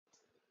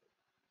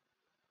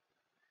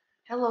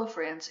Hello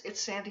friends, it's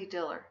Sandy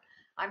Diller.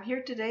 I'm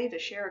here today to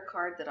share a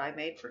card that I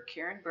made for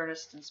Karen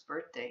Berniston's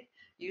birthday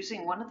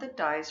using one of the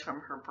dies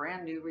from her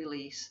brand new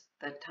release,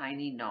 the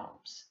Tiny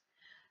Gnomes.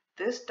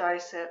 This die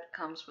set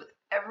comes with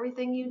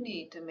everything you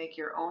need to make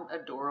your own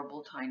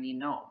adorable tiny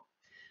gnome.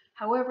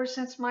 However,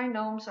 since my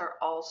gnomes are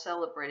all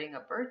celebrating a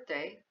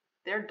birthday,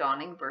 they're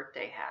donning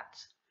birthday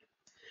hats.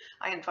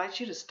 I invite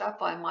you to stop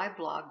by my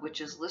blog,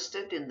 which is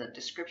listed in the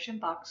description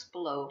box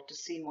below, to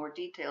see more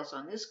details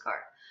on this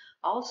card.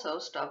 Also,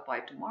 stop by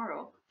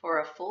tomorrow for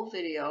a full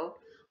video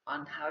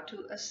on how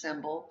to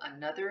assemble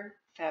another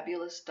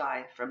fabulous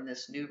die from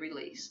this new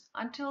release.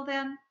 Until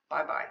then,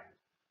 bye-bye.